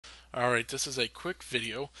Alright, this is a quick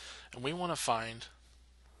video, and we want to find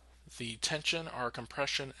the tension or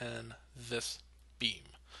compression in this beam.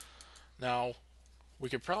 Now, we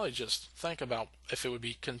could probably just think about if it would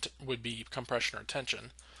be compression or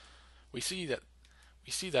tension. We see that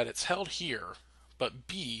it's held here, but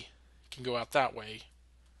B can go out that way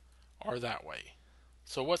or that way.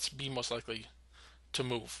 So what's B most likely to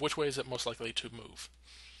move? Which way is it most likely to move?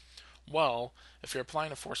 Well, if you're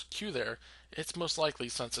applying a force Q there, it's most likely,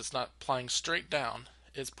 since it's not applying straight down,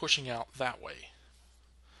 it's pushing out that way.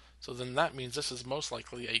 So then that means this is most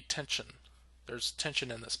likely a tension. There's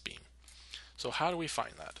tension in this beam. So how do we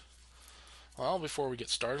find that? Well, before we get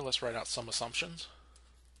started, let's write out some assumptions.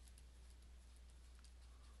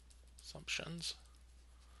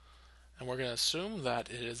 And we're going to assume that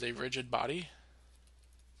it is a rigid body.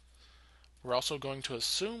 We're also going to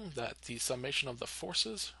assume that the summation of the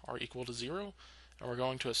forces are equal to 0. And we're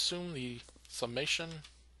going to assume the summation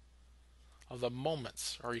of the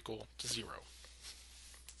moments are equal to 0.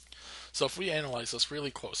 So if we analyze this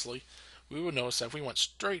really closely, we would notice that if we went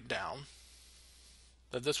straight down,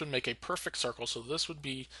 that this would make a perfect circle. So this would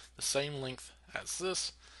be the same length as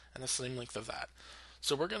this and the same length of that.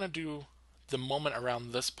 So we're going to do the moment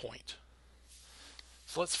around this point.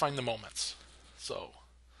 So let's find the moments. So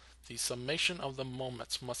the summation of the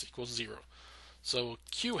moments must equal 0. So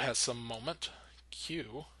Q has some moment,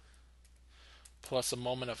 Q, plus a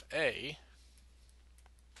moment of A,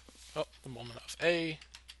 the moment of A,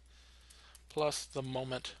 plus the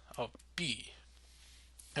moment of B.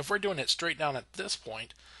 If we're doing it straight down at this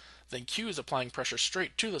point, then Q is applying pressure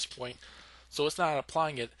straight to this point, so it's not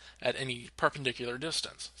applying it at any perpendicular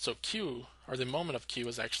distance. So Q, or the moment of Q,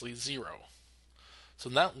 is actually 0. So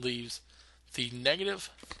that leaves the negative,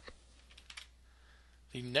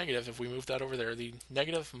 if we move that over there, the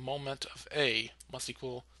negative moment of A must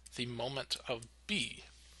equal the moment of B.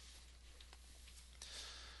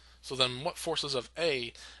 So then what forces of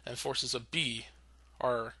A and forces of B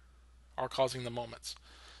are causing the moments?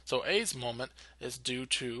 So A's moment is due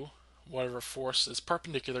to whatever force is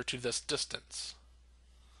perpendicular to this distance.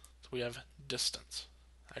 So we have distance.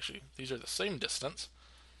 Actually, these are the same distance.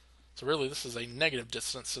 So really this is a negative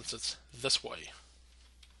distance since it's this way.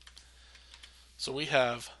 So we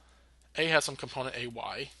have A has some component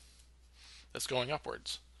AY that's going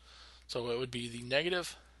upwards. So it would be the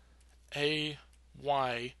negative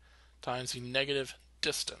AY times the negative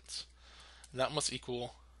distance. And that must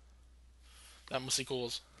equals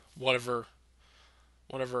whatever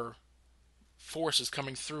force is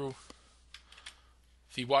coming through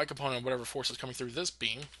the y component of whatever force is coming through this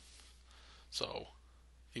beam. So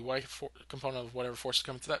the y component of whatever force is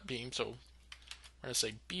coming through that beam, so we're going to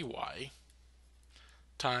say by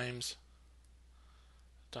times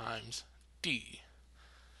d.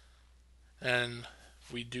 And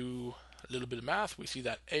if we do a little bit of math, we see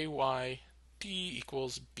that AY d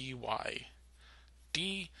equals by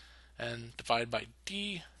d, and divided by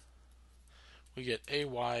d, we get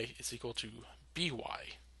AY is equal to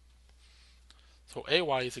by. So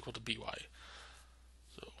AY is equal to by.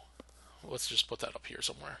 So let's just put that up here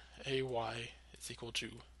somewhere. AY is equal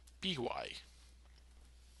to by.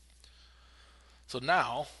 So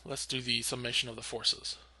now let's do the summation of the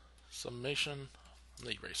forces. Summation, let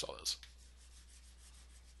me erase all this.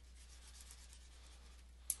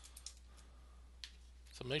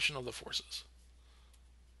 Summation of the forces.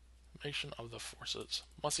 Summation of the forces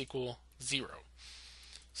must equal 0.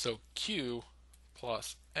 So Q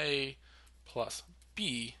plus A plus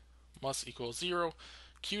B must equal 0.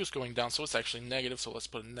 Q is going down, so it's actually negative, so let's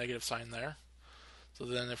put a negative sign there. So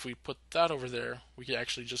then if we put that over there, we could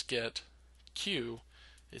actually just get Q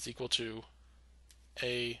is equal to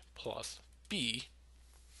A plus B.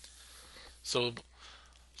 So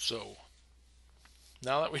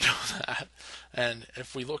now that we know that, and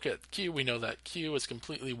if we look at Q, we know that Q is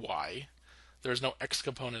completely Y. There's no X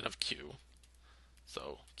component of Q.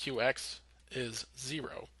 So Qx is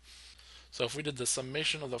 0. So if we did the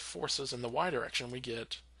summation of the forces in the y direction, we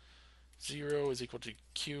get 0 is equal to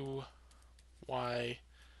Qy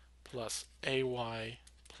plus Ay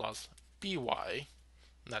plus By.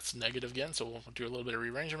 And that's negative again, so we'll do a little bit of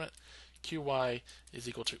rearrangement. Qy is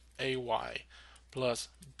equal to Ay plus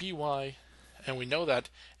By. And we know that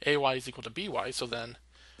Ay is equal to By, so then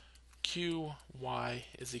Qy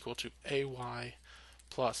is equal to Ay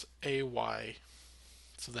plus Ay.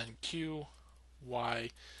 So then Qy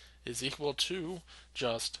is equal to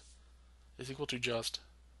just 2ay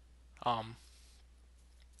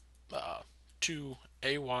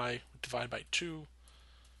divided by 2.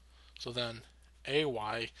 So then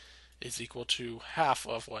ay is equal to half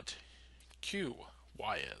of what qy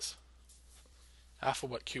is. half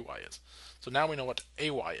of what QY is. So now we know what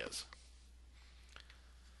AY is.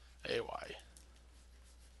 AY.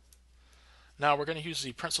 Now we're going to use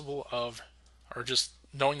the principle of, or just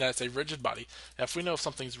knowing that it's a rigid body. Now if we know if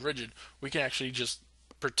something's rigid, we can actually just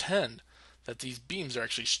pretend that these beams are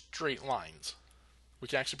actually straight lines. We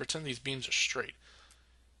can actually pretend these beams are straight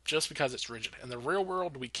just because it's rigid. In the real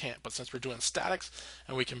world, we can't, but since we're doing statics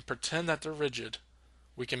and we can pretend that they're rigid,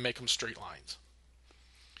 we can make them straight lines.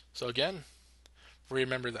 So again,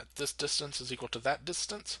 remember that this distance is equal to that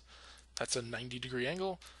distance. That's a 90-degree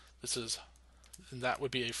angle. And that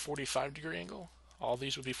would be a 45-degree angle. All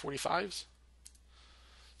these would be 45s.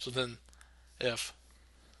 So then if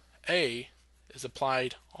A is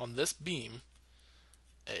applied on this beam,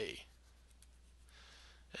 A,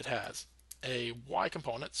 it has a y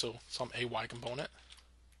component, so some AY component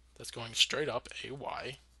that's going straight up,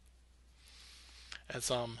 AY, and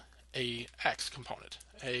some AX component,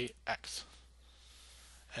 AX.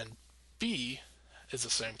 And B is the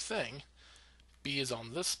same thing. B is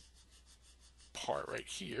on this part right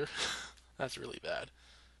here. That's really bad.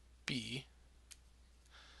 B,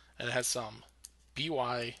 and it has some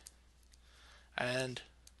BY and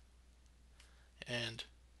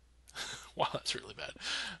wow, that's really bad,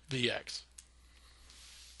 BX.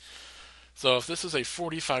 So if this is a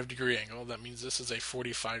 45-degree angle, that means this is a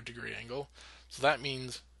 45-degree angle. So that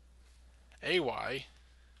means AY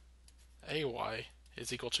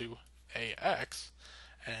is equal to AX,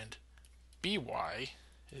 and BY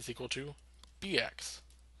is equal to BX.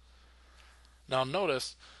 Now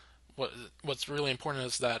notice what's really important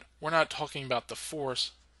is that we're not talking about the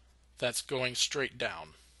force that's going straight down.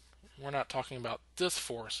 We're not talking about this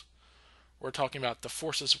force. We're talking about the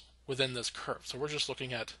forces within this curve. So we're just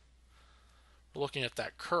looking at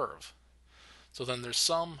that curve. So then there's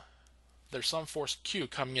some force Q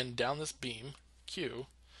coming in down this beam, Q,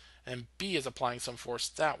 and B is applying some force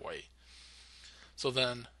that way. So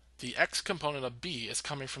then the X component of B is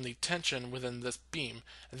coming from the tension within this beam,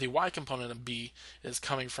 and the Y component of B is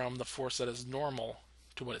coming from the force that is normal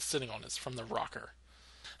to what it's sitting on. It's from the rocker.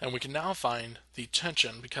 And we can now find the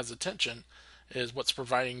tension, because the tension is what's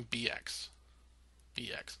providing BX.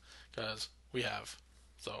 BX. Because we have,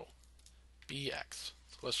 so BX.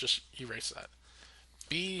 So let's just erase that.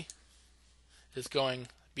 B is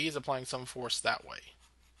applying some force that way.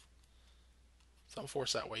 Some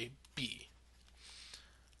force that way, B.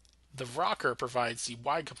 The rocker provides the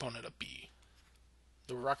Y component of B.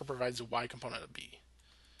 The rocker provides the Y component of B.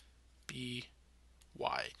 B,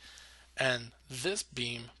 Y. And this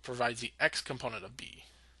beam provides the X component of B.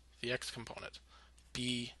 The X component,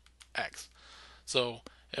 BX. So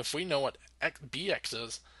if we know what BX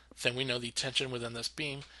is, then we know the tension within this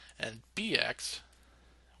beam, and BX,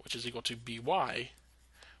 which is equal to BY,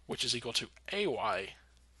 which is equal to AY,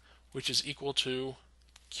 which is equal to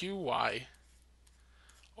QY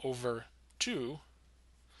over 2.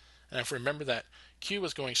 And if we remember that Q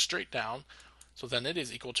is going straight down, so then it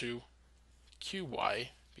is equal to QY,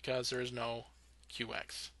 because there is no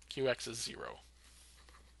QX. QX is 0.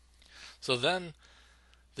 So then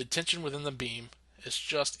the tension within the beam is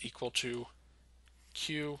just equal to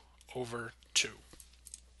Q over 2.